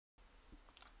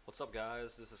What's up,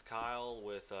 guys? This is Kyle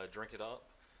with Drink It Up.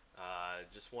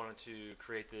 Just wanted to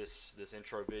create this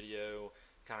intro video,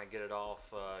 kind of get it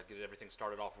off, get everything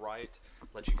started off right,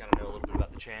 let you kind of know a little bit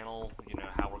about the channel,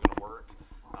 how we're going to work.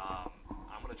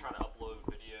 I'm going to try to upload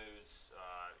videos,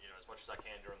 as much as I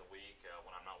can during the week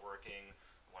when I'm not working,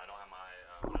 when I don't have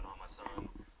my son.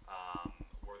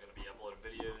 We're going to be uploading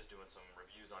videos, doing some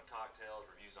reviews on cocktails,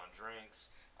 reviews on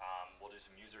drinks. We'll do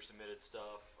some user-submitted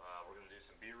stuff. We're going to do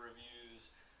some beer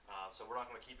reviews. So we're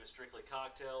not going to keep it strictly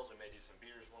cocktails. We may do some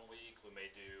beers one week. We may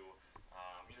do,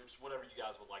 just whatever you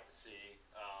guys would like to see.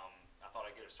 I thought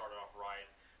I'd get it started off right.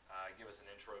 Give us an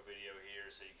intro video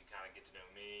here so you can kind of get to know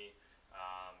me.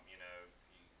 You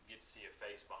get to see a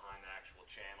face behind the actual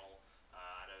channel.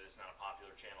 I know it's not a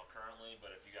popular channel currently,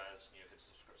 but if you guys could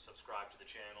subscribe to the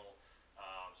channel,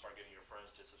 start getting your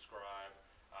friends to subscribe.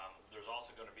 There's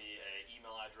also going to be an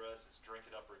email address. It's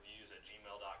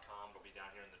drinkitupreviews@gmail.com. It'll be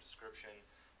down here in the description.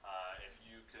 If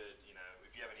you could,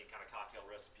 if you have any kind of cocktail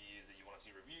recipes that you want to see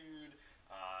reviewed,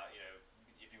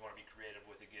 if you want to be creative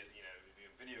with it,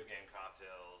 video game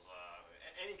cocktails,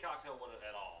 any cocktail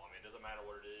at all. I mean, it doesn't matter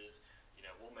what it is.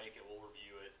 We'll make it. We'll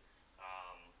review it.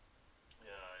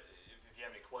 If you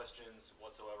have any questions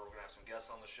whatsoever, we're gonna have some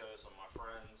guests on the show. Some of my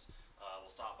friends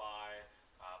will stop by.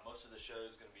 Most of the show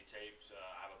is going to be taped.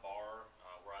 I have a bar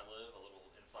where I live, a little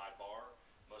inside bar.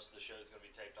 Most of the show is going to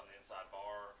be taped on the inside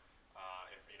bar.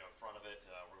 In front of it,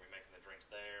 we're going to be making the drinks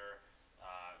there.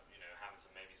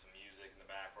 Having maybe some music in the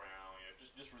background.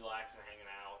 Just relaxing, hanging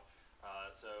out.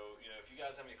 So if you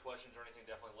guys have any questions or anything,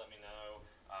 definitely let me know.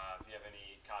 If you have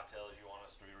any cocktails you want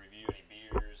us to review, any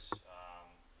beers,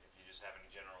 if you just have any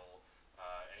general,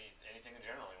 anything in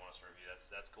general you want us to review,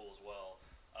 that's cool as well.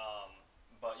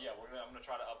 But yeah, I'm gonna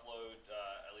try to upload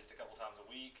at least a couple times a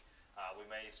week. We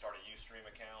may start a Ustream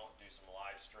account, do some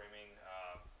live streaming.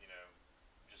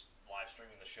 Just live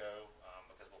streaming the show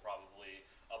because we'll probably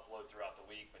upload throughout the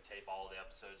week, but tape all of the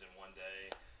episodes in one day.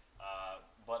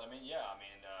 But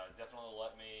definitely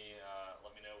let me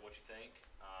know what you think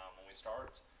when we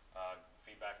start.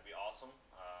 Feedback would be awesome,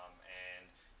 and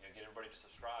get everybody to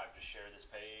subscribe. Just share this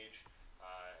page.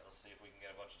 Let's see if we can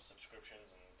get a bunch of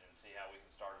subscriptions and see how we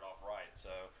can start it off right.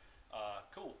 So,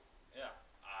 cool. Yeah,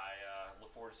 I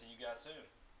look forward to seeing you guys soon.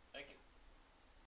 Thank you.